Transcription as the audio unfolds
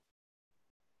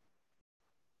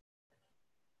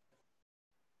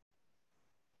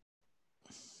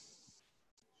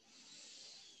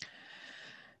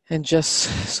And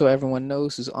just so everyone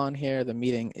knows who's on here, the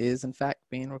meeting is in fact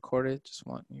being recorded. Just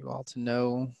want you all to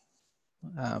know.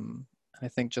 I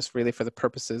think just really for the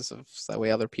purposes of so that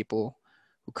way other people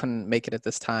who couldn't make it at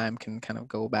this time can kind of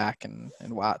go back and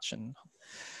watch and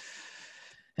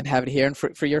have it here, and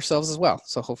for yourselves as well.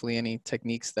 So hopefully any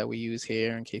techniques that we use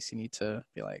here, in case you need to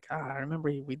be like, I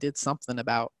remember we did something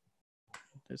about,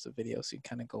 there's a video so you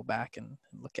kind of go back and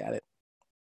look at it.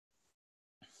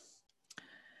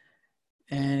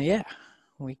 And yeah,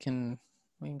 we can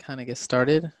kind of get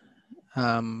started.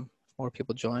 More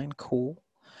people join, cool.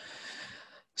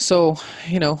 So,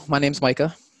 my name's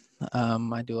Micah.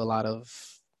 I do a lot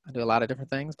of different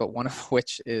things, but one of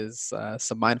which is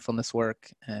some mindfulness work,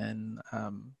 and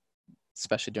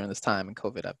especially during this time in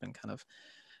COVID, I've been kind of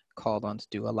called on to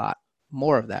do a lot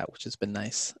more of that, which has been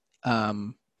nice.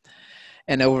 And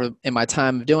over in my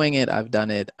time of doing it, I've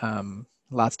done it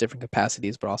lots of different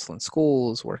capacities, but also in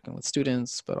schools, working with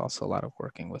students, but also a lot of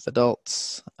working with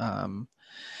adults. And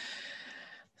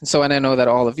I know that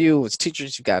all of you as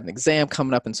teachers, you've got an exam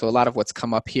coming up. And so a lot of what's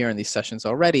come up here in these sessions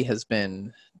already has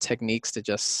been techniques to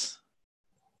just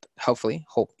hopefully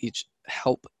help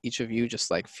each of you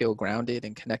just like feel grounded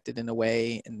and connected in a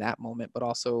way in that moment, but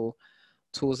also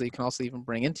tools that you can also even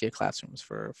bring into your classrooms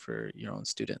for your own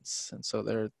students. And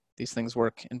so these things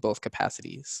work in both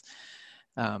capacities.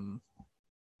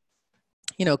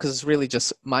 Because it's really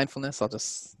just mindfulness.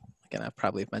 Again, I've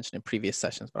probably mentioned in previous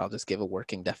sessions, but I'll just give a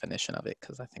working definition of it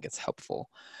because I think it's helpful.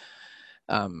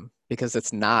 Because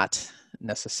it's not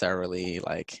necessarily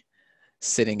like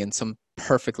sitting in some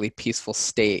perfectly peaceful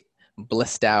state,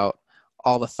 blissed out,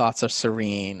 all the thoughts are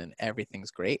serene and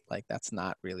everything's great. Like that's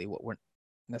not really what we're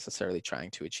necessarily trying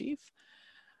to achieve.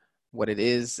 What it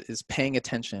is paying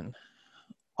attention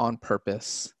on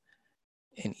purpose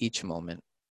in each moment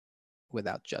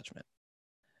without judgment.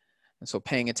 And so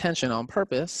paying attention on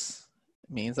purpose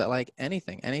means that like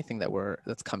anything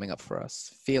that's coming up for us,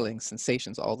 feelings,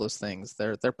 sensations, all those things,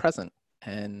 they're present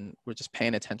and we're just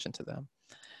paying attention to them.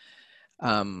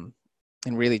 And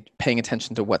really paying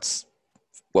attention to what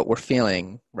we're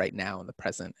feeling right now in the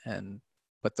present.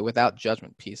 But the without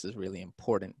judgment piece is really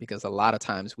important because a lot of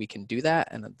times we can do that.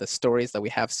 And the stories that we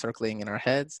have circling in our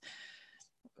heads,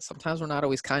 sometimes we're not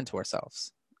always kind to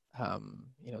ourselves.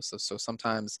 So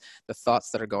sometimes the thoughts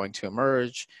that are going to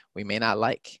emerge, we may not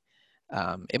like.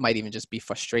 It might even just be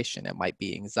frustration. It might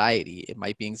be anxiety. It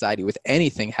might be anxiety with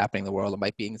anything happening in the world. It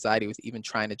might be anxiety with even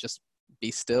trying to just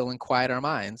be still and quiet our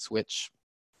minds, which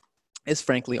is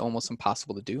frankly almost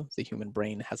impossible to do. The human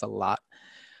brain has a lot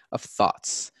of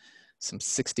thoughts, some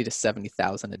 60 to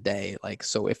 70,000 a day.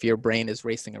 So if your brain is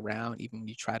racing around, even when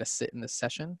you try to sit in this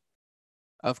session,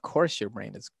 of course your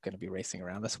brain is going to be racing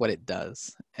around. That's what it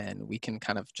does. And we can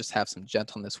kind of just have some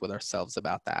gentleness with ourselves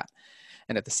about that.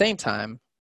 And at the same time,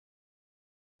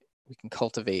 we can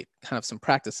cultivate kind of some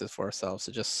practices for ourselves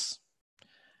to just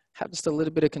have just a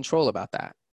little bit of control about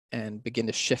that and begin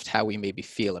to shift how we maybe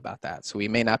feel about that. So we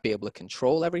may not be able to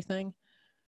control everything,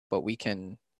 but we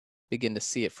can begin to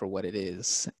see it for what it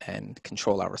is and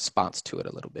control our response to it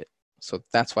a little bit. So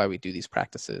that's why we do these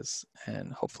practices,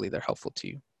 and hopefully they're helpful to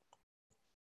you.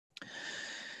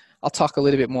 I'll talk a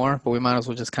little bit more, but we might as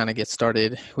well just kind of get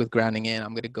started with grounding in.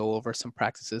 I'm going to go over some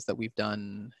practices that we've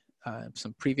done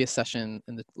some previous session,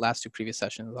 in the last two previous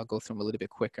sessions. I'll go through them a little bit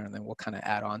quicker and then we'll kind of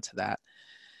add on to that.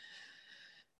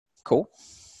 Cool.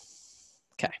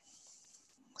 Okay.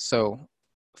 So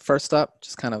first up,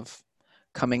 just kind of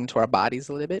coming to our bodies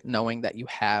a little bit, knowing that you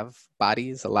have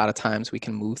bodies. A lot of times we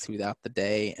can move throughout the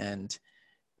day, and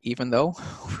even though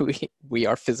we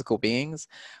are physical beings,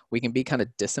 we can be kind of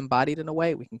disembodied in a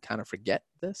way. We can kind of forget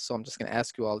this. So I'm just going to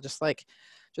ask you all, just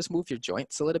move your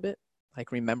joints a little bit.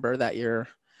 Like remember that you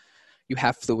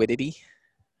have fluidity,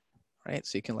 right?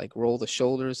 So you can like roll the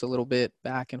shoulders a little bit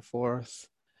back and forth.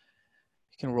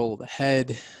 You can roll the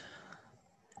head.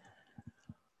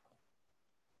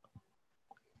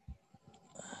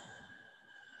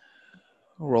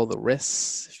 Roll the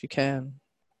wrists if you can.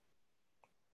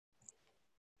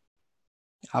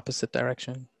 Opposite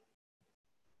direction.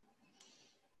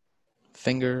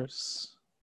 Fingers.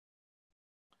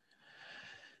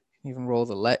 Even roll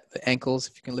the ankles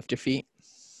if you can lift your feet.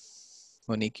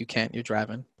 Monique, you can't, you're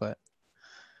driving, but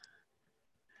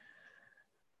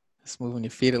just moving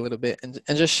your feet a little bit and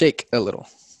just shake a little.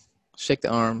 Shake the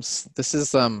arms. This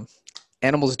is,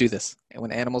 animals do this. And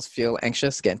when animals feel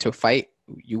anxious, get into a fight,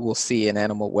 you will see an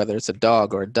animal, whether it's a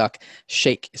dog or a duck,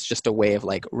 shake. It's just a way of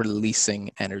like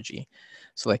releasing energy.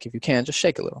 So like if you can, just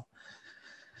shake a little.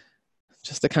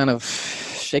 Just to kind of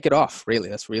shake it off, really.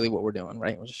 That's really what we're doing,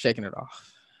 right? We're just shaking it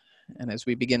off. And as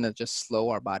we begin to just slow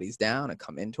our bodies down and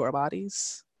come into our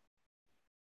bodies,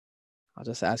 I'll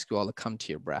just ask you all to come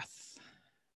to your breath.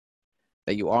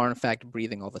 That you are, in fact,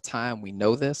 breathing all the time. We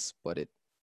know this, but it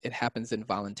happens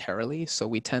involuntarily, so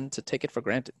we tend to take it for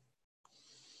granted.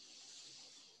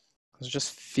 So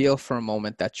just feel for a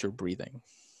moment that you're breathing.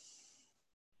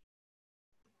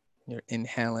 You're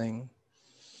inhaling,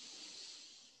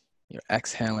 you're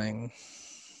exhaling.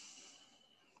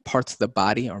 Parts of the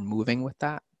body are moving with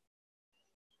that.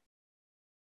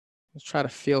 Let's try to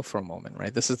feel for a moment,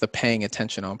 right? This is the paying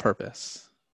attention on purpose.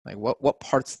 Like what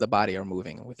parts of the body are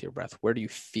moving with your breath? Where do you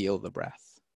feel the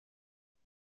breath?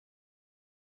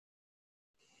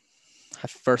 I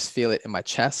first feel it in my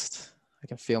chest. I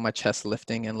can feel my chest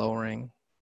lifting and lowering.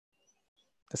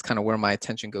 That's kind of where my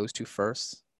attention goes to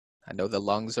first. I know the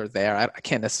lungs are there. I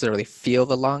can't necessarily feel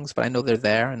the lungs, but I know they're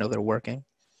there. I know they're working.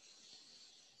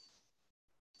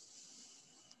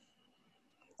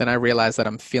 Then I realize that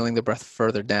I'm feeling the breath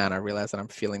further down. I realize that I'm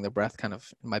feeling the breath kind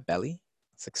of in my belly.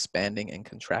 It's expanding and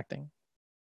contracting.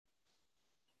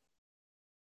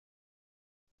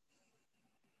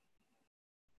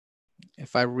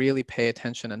 If I really pay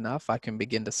attention enough, I can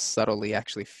begin to subtly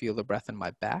actually feel the breath in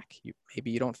my back. Maybe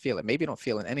you don't feel it. Maybe you don't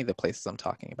feel it in any of the places I'm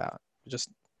talking about. Just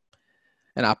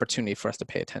an opportunity for us to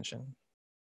pay attention.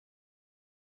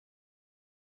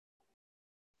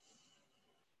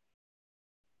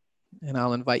 And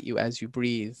I'll invite you as you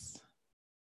breathe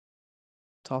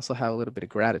to also have a little bit of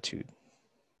gratitude.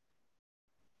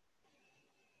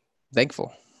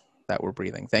 Thankful that we're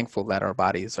breathing. Thankful that our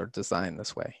bodies are designed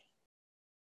this way.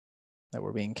 That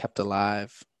we're being kept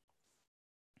alive.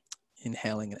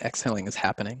 Inhaling and exhaling is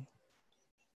happening.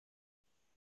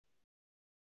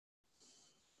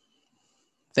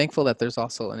 Thankful that there's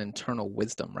also an internal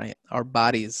wisdom, right? Our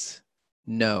bodies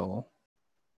know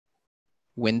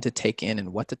when to take in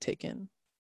and what to take in,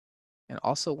 and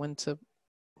also when to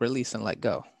release and let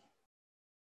go.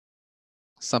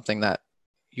 Something that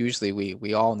usually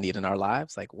we all need in our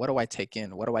lives. Like, what do I take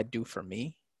in? What do I do for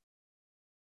me?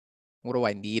 What do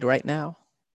I need right now?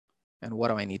 And what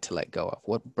do I need to let go of?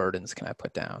 What burdens can I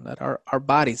put down? That our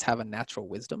bodies have a natural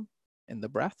wisdom in the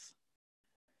breath.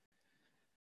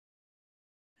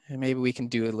 And maybe we can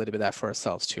do a little bit of that for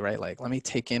ourselves too, right? Like, let me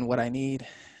take in what I need.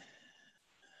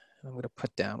 And I'm going to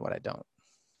put down what I don't.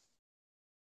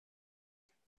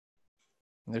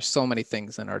 And there's so many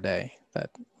things in our day that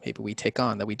maybe we take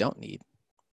on that we don't need.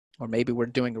 Or maybe we're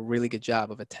doing a really good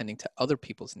job of attending to other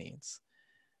people's needs.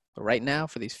 But right now,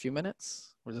 for these few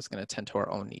minutes, we're just going to attend to our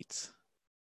own needs.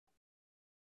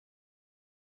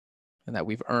 And that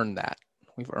we've earned that.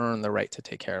 We've earned the right to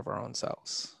take care of our own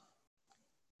selves.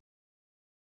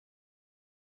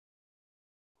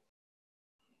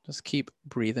 Just keep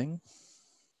breathing.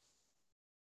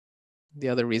 The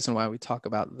other reason why we talk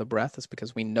about the breath is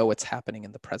because we know it's happening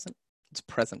in the present. It's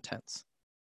present tense.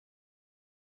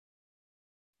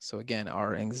 So again,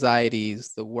 our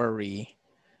anxieties, the worry,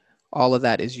 all of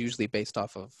that is usually based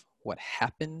off of what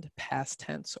happened past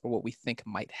tense or what we think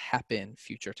might happen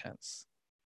future tense.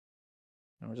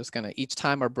 And we're just gonna, each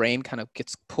time our brain kind of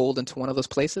gets pulled into one of those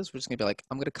places, we're just gonna be like,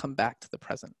 I'm gonna come back to the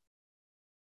present.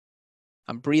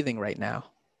 I'm breathing right now.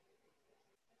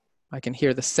 I can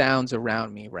hear the sounds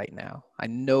around me right now. I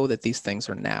know that these things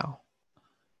are now.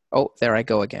 Oh, there I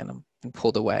go again. I'm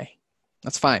pulled away.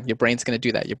 That's fine. Your brain's gonna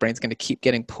do that. Your brain's gonna keep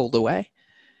getting pulled away.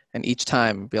 And each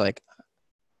time be like,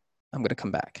 I'm gonna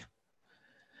come back.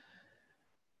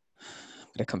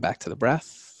 I'm gonna come back to the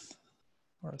breath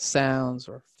or sounds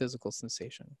or physical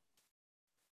sensation.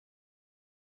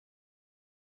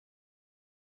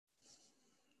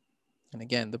 And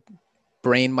again, the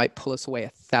brain might pull us away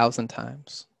 1,000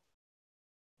 times.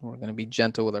 We're going to be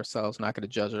gentle with ourselves, not going to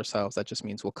judge ourselves. That just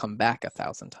means we'll come back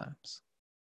 1,000 times.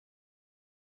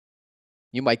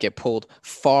 You might get pulled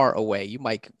far away. You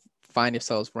might find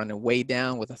yourselves running way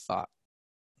down with a thought.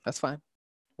 That's fine.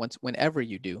 Whenever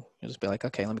you do, you'll just be like,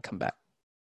 okay, let me come back.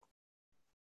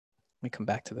 Let me come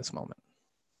back to this moment.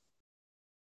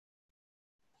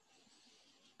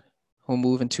 We'll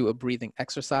move into a breathing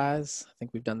exercise. I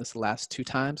think we've done this the last 2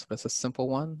 times, but it's a simple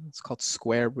one. It's called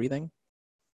square breathing.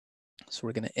 So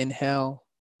we're going to inhale,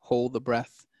 hold the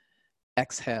breath,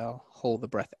 exhale, hold the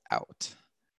breath out.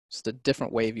 Just a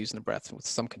different way of using the breath with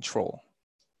some control.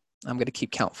 I'm going to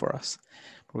keep count for us.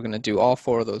 We're going to do all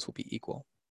 4 of those will be equal.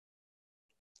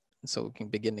 And so we can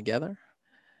begin together.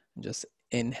 And just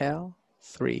inhale,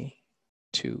 3,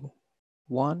 2,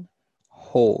 1.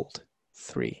 Hold,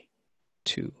 3,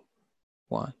 2,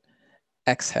 1.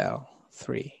 Exhale,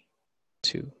 3,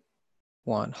 2,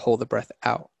 1. Hold the breath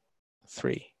out,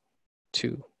 3,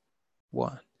 2,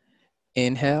 1.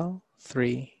 Inhale,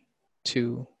 3,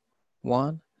 2,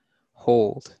 1.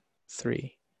 Hold,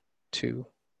 3, 2,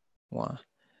 1.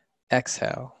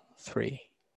 Exhale, 3,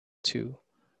 2,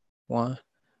 1.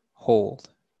 Hold,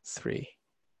 3,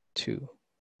 2,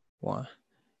 1.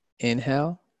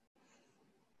 Inhale,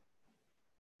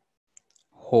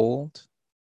 hold,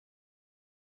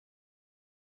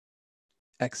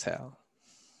 exhale,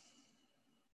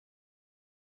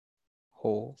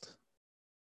 hold.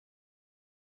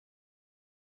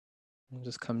 And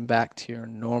just come back to your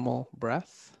normal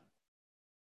breath.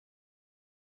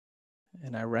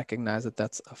 And I recognize that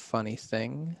that's a funny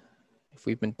thing. If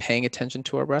we've been paying attention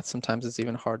to our breath, sometimes it's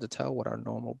even hard to tell what our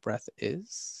normal breath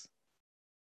is.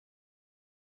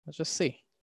 Let's just see.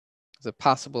 Is it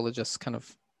possible to just kind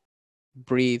of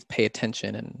breathe, pay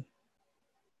attention, and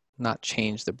not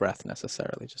change the breath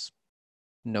necessarily? Just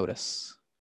notice.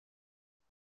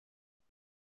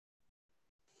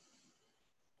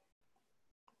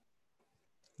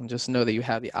 And just know that you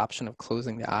have the option of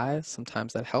closing the eyes.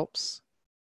 Sometimes that helps.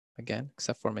 Again,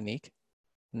 except for Monique,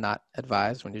 not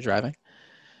advised when you're driving.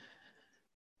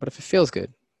 But if it feels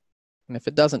good, and if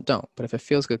it doesn't, don't. But if it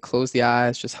feels good, close the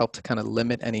eyes. Just help to kind of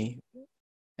limit any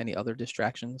other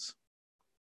distractions.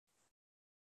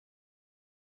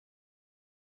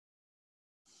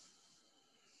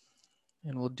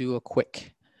 And we'll do a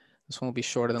quick, this one will be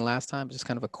shorter than last time, just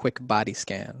kind of a quick body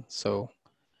scan. So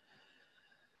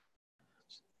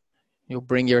you'll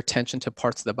bring your attention to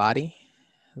parts of the body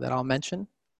that I'll mention.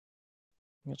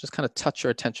 You'll just kind of touch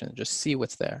your attention and just see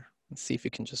what's there and see if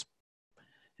you can just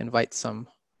invite some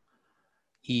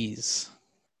ease.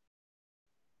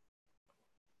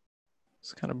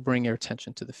 Just kind of bring your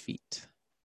attention to the feet.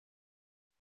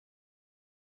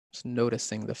 Just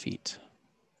noticing the feet,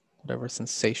 whatever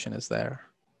sensation is there.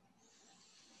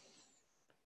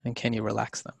 And can you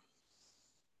relax them?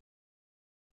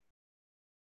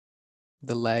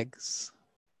 The legs,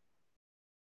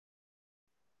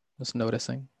 just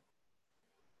noticing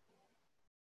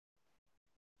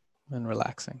and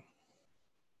relaxing.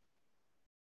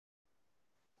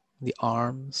 The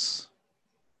arms,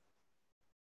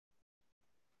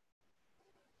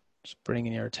 just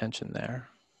bringing your attention there.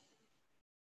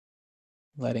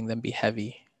 Letting them be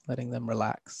heavy, letting them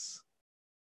relax.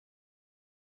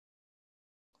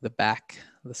 The back,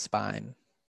 the spine.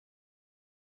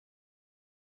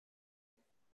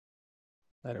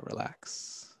 Let it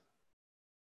relax.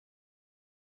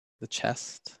 The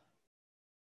chest,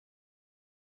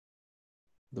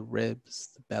 the ribs,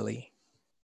 the belly.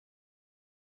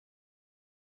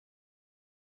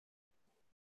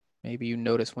 Maybe you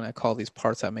notice when I call these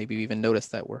parts out, maybe you even notice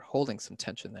that we're holding some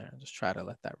tension there. Just try to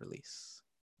let that release.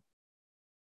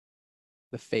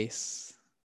 The face,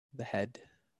 the head.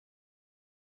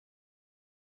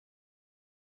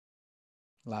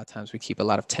 A lot of times we keep a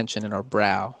lot of tension in our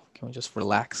brow. Can we just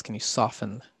relax? Can you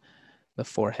soften the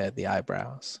forehead, the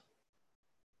eyebrows?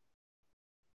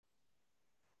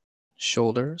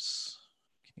 Shoulders.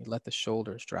 Can you let the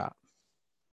shoulders drop?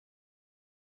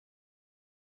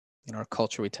 In our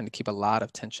culture, we tend to keep a lot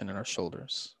of tension in our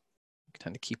shoulders. We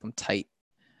tend to keep them tight.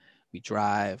 We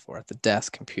drive or at the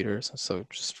desk, computers. And so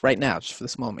just right now, just for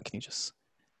this moment, can you just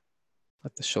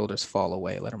let the shoulders fall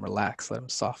away, let them relax, let them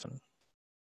soften.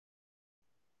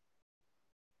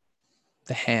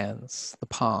 The hands, the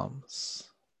palms.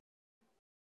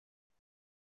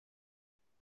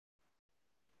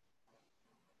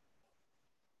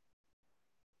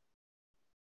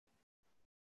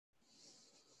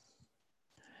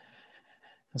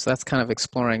 And so that's kind of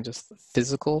exploring just the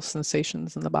physical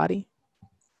sensations in the body.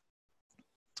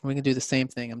 We can do the same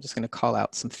thing. I'm just going to call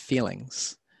out some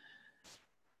feelings.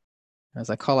 As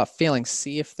I call out feelings,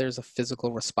 see if there's a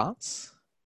physical response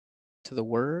to the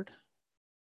word.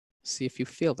 See if you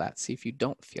feel that. See if you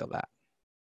don't feel that.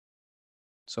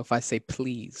 So if I say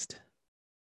pleased,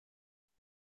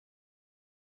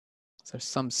 is there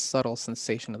some subtle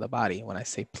sensation of the body when I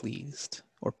say pleased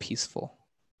or peaceful?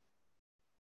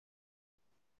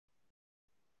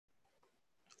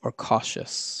 Or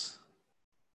cautious?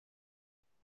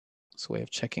 It's a way of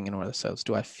checking in with ourselves.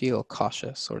 Do I feel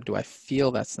cautious or do I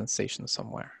feel that sensation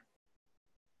somewhere?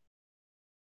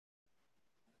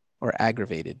 Or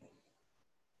aggravated?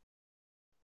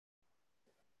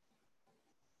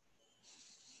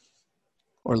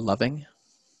 Or loving?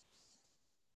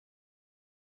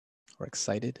 Or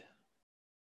excited?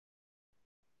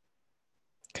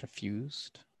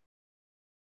 Confused?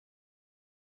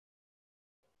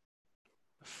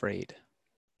 Afraid?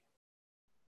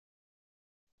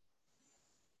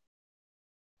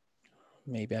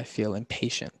 Maybe I feel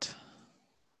impatient.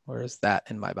 Where is that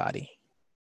in my body?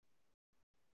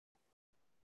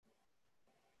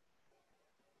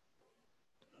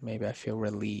 Maybe I feel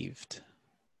relieved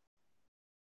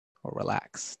or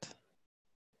relaxed.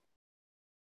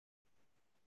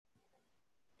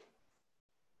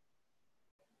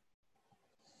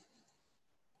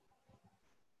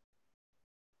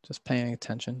 Just paying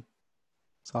attention.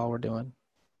 That's all we're doing.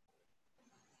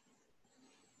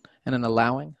 And then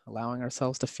allowing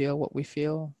ourselves to feel what we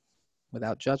feel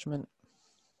without judgment.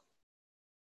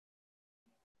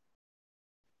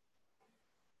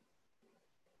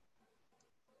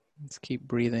 Let's keep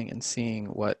breathing and seeing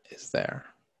what is there.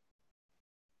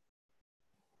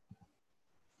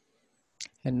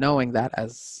 And knowing that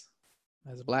as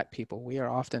Black people, we are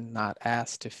often not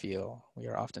asked to feel. We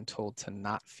are often told to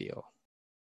not feel.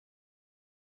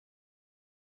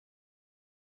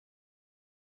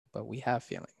 But we have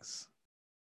feelings.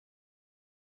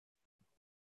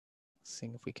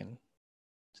 Seeing if we can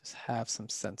just have some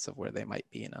sense of where they might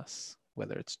be in us,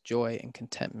 whether it's joy and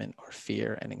contentment or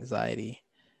fear and anxiety,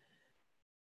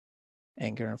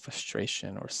 anger and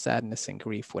frustration, or sadness and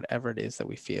grief, whatever it is that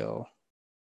we feel,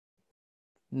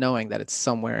 knowing that it's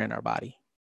somewhere in our body.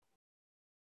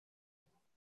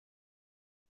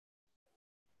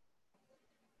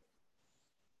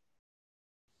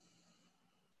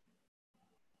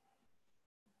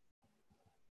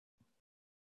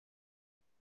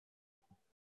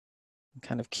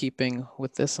 Kind of keeping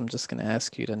with this, I'm just going to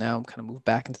ask you to now kind of move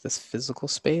back into this physical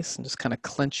space and just kind of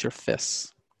clench your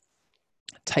fists.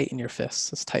 Tighten your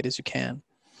fists as tight as you can.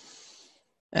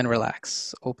 And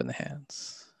relax. Open the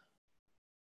hands.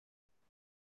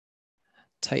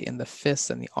 Tighten the fists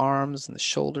and the arms and the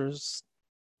shoulders.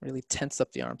 Really tense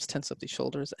up the arms, tense up the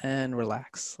shoulders, and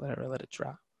relax. Let it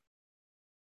drop.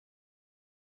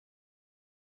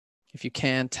 If you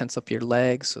can, tense up your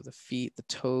legs, so the feet, the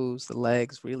toes, the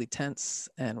legs, really tense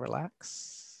and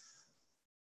relax.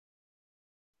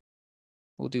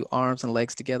 We'll do arms and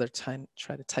legs together. Try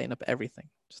to tighten up everything.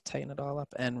 Just tighten it all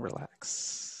up and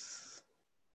relax.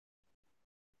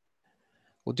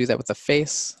 We'll do that with the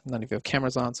face. None of you have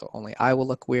cameras on, so only I will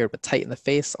look weird, but tighten the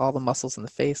face, all the muscles in the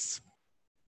face.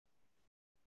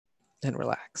 And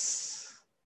relax.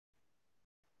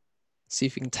 See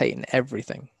if you can tighten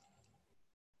everything.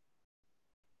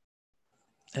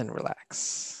 And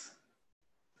relax.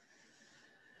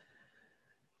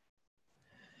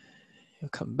 You'll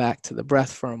come back to the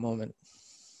breath for a moment.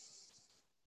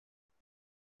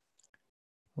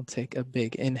 We'll take a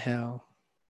big inhale.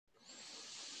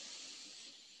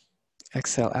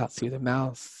 Exhale out through the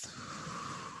mouth.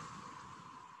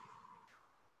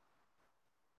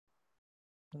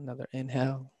 Another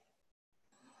inhale.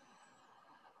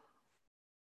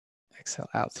 Exhale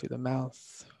out through the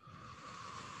mouth.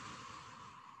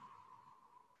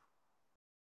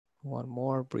 One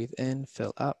more, breathe in,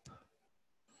 fill up.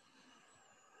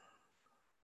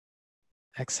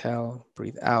 Exhale,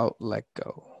 breathe out, let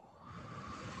go.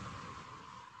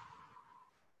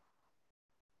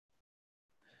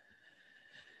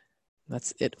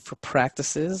 That's it for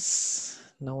practices.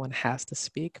 No one has to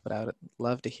speak, but I would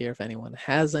love to hear if anyone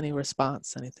has any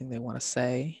response, anything they want to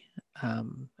say.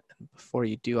 Before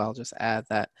you do, I'll just add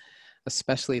that,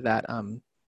 especially that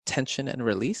tension and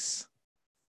release.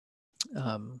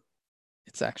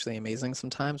 It's actually amazing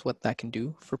sometimes what that can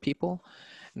do for people.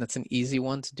 And that's an easy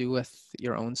one to do with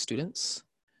your own students.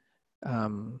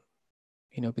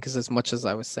 Because as much as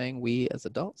I was saying, we as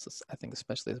adults, I think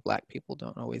especially as Black people,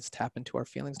 don't always tap into our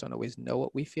feelings, don't always know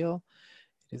what we feel.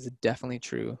 It is definitely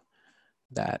true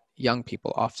that young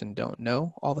people often don't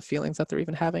know all the feelings that they're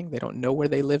even having. They don't know where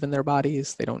they live in their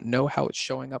bodies. They don't know how it's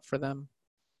showing up for them.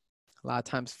 A lot of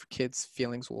times for kids,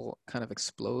 feelings will kind of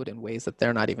explode in ways that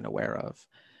they're not even aware of.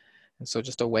 And so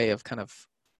just a way of kind of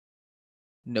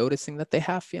noticing that they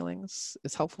have feelings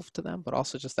is helpful to them, but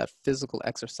also just that physical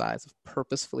exercise of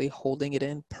purposefully holding it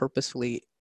in, purposefully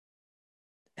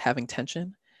having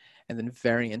tension, and then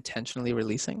very intentionally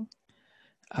releasing.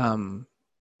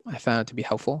 I found it to be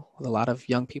helpful with a lot of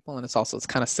young people, and it's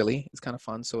kind of silly, it's kind of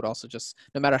fun. So it also just,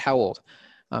 no matter how old,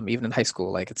 even in high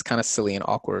school, like it's kind of silly and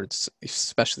awkward,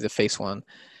 especially the face one.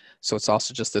 So it's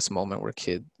also just this moment where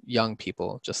young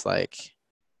people, just like,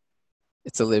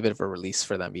 it's a little bit of a release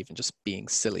for them, even just being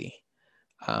silly,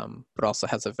 but also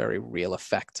has a very real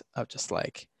effect of just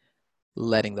like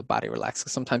letting the body relax.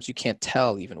 Because sometimes you can't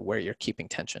tell even where you're keeping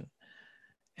tension,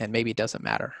 and maybe it doesn't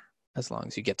matter as long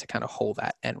as you get to kind of hold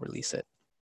that and release it.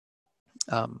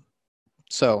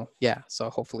 So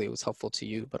hopefully it was helpful to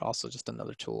you, but also just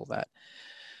another tool that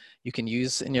you can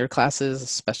use in your classes,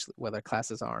 especially whether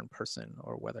classes are in person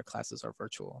or whether classes are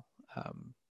virtual.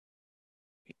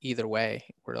 Either way,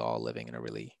 we're all living in a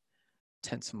really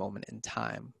tense moment in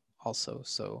time also.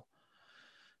 So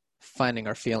finding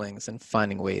our feelings and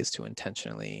finding ways to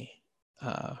intentionally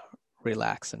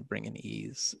relax and bring in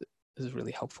ease is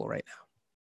really helpful right now.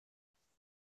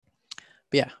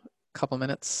 But yeah, a couple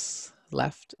minutes.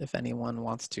 left if anyone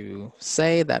wants to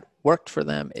say that worked for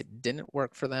them, it didn't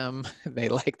work for them, they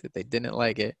liked it, they didn't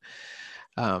like it.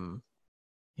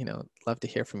 Love to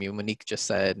hear from you. Monique just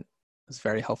said, it's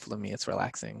very helpful to me. It's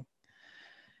relaxing.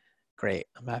 Great.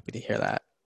 I'm happy to hear that.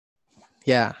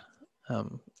 Yeah.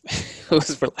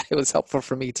 It was helpful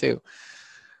for me too.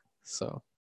 So.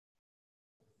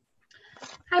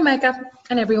 Hi, Micah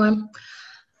and everyone.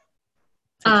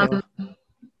 Hey,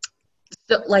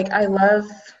 So, I love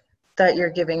that you're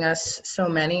giving us so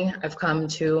many. I've come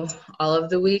to all of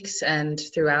the weeks, and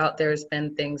throughout there's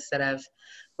been things that have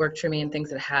worked for me and things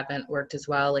that haven't worked as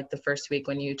well. Like the first week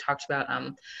when you talked about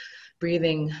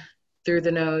breathing through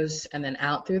the nose and then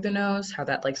out through the nose, how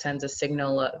that sends a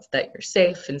signal of that you're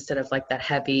safe instead of that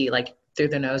heavy through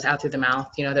the nose out through the mouth,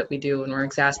 that we do when we're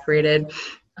exasperated.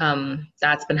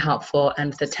 That's been helpful.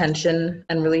 And the tension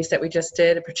and release that we just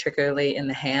did, particularly in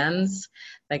the hands,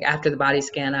 after the body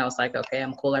scan, I was like, okay,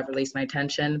 I'm cool, I've released my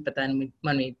tension. But then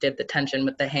when we did the tension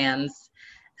with the hands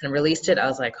and released it, I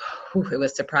was like, whew, it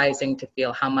was surprising to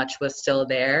feel how much was still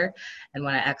there. And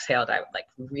when I exhaled, I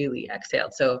really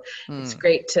exhaled. So it's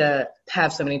great to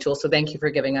have so many tools. So thank you for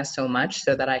giving us so much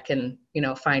so that I can,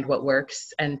 find what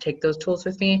works and take those tools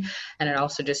with me. And it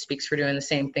also just speaks for doing the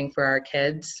same thing for our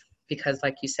kids, because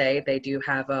like you say, they do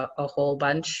have a whole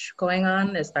bunch going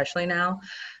on, especially now.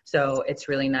 So it's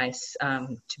really nice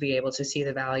to be able to see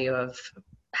the value of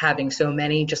having so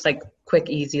many just quick,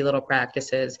 easy little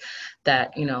practices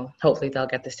that, hopefully they'll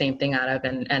get the same thing out of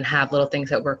and have little things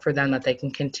that work for them that they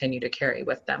can continue to carry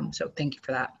with them. So thank you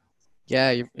for that.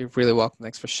 Yeah, you're really welcome.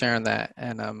 Thanks for sharing that.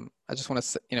 And I just want to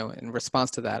say, in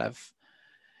response to that,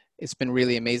 it's been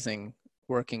really amazing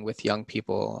working with young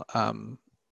people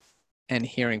and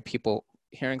hearing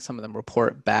some of them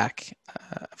report back.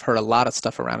 I've heard a lot of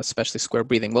stuff around, especially square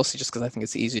breathing, mostly just because I think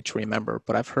it's easy to remember.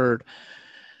 But I've heard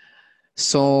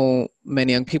so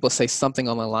many young people say something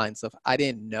on the lines of, I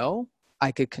didn't know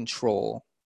I could control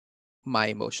my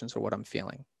emotions or what I'm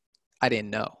feeling. I didn't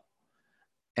know.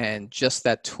 And just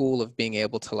that tool of being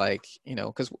able to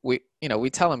because we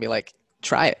tell them,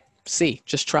 try it,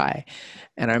 just try.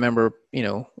 And I remember,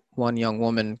 one young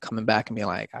woman coming back and being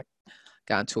like, I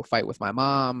got into a fight with my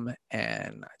mom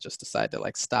and I just decided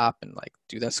to stop and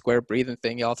do that square breathing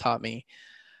thing y'all taught me.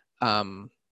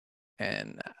 And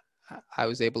I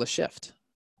was able to shift.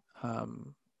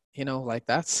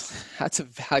 That's a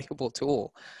valuable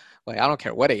tool. I don't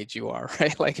care what age you are,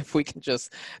 right? If we can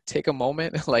just take a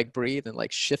moment and breathe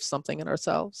and shift something in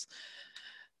ourselves,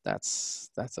 that's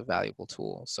a valuable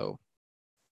tool. So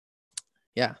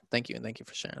yeah, thank you. And thank you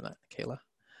for sharing that, Kayla.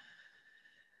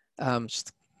 Just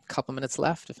a couple minutes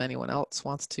left. If anyone else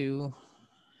wants to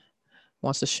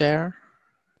share.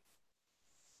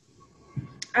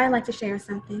 I'd like to share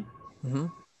something. Mm-hmm.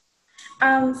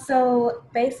 So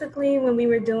basically, when we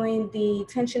were doing the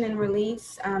tension and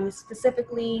release,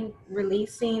 specifically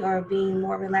releasing or being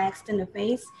more relaxed in the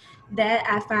face, that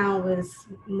I found was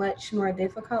much more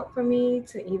difficult for me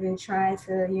to even try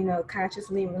to,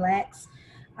 consciously relax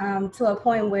to a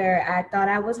point where I thought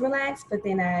I was relaxed, but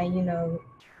then I,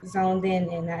 zoned in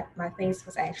and my face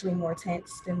was actually more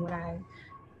tense than what I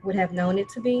would have known it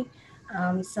to be.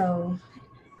 So,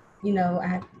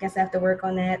 I guess I have to work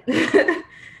on that.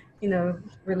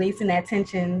 Releasing that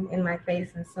tension in my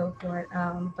face and so forth.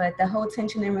 But the whole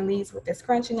tension and release with the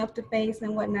scrunching up the face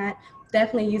and whatnot,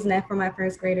 definitely using that for my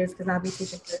first graders because I'll be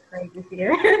teaching first grade this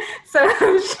year. So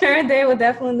I'm sure they will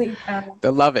definitely.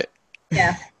 They'll love it.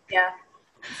 Yeah.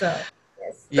 So,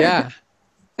 yes. Yeah.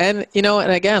 And,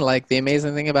 and again, the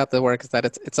amazing thing about the work is that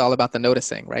it's all about the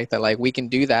noticing, right? That we can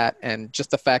do that. And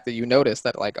just the fact that you notice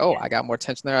that I got more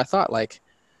tension there. I thought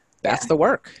that's the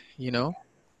work,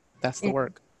 that's the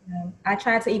work. I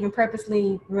tried to even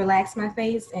purposely relax my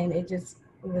face and it just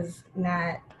was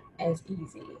not as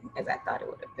easy as I thought it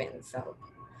would have been. So,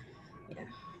 yeah.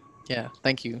 Yeah.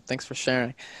 Thank you. Thanks for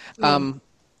sharing. And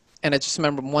I just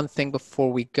remember one thing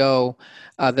before we go,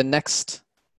 the next,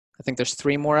 I think there's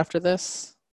 3 more after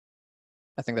this.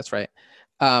 I think that's right.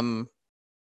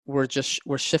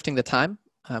 We're shifting the time.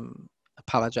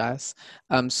 Apologize.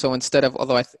 So instead of,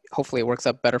 although hopefully it works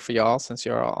out better for y'all since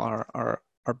you're are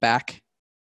back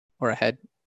or ahead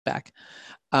back.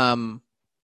 So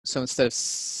instead of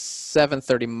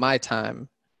 7:30 my time,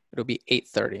 it'll be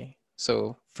 8:30.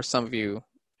 So for some of you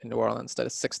in New Orleans, instead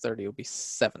of 6:30, it'll be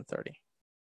 7:30.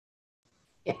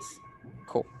 Yes.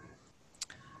 Cool.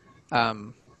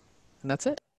 And that's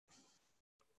it.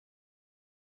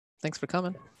 Thanks for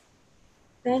coming.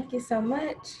 Thank you so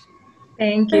much.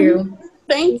 Thank you.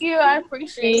 Thank you. I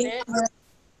appreciate it.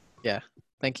 Yeah.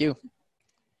 Thank you.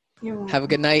 Have a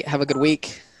good night. Have a good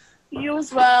week. You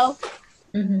as well.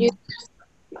 Mhm. You just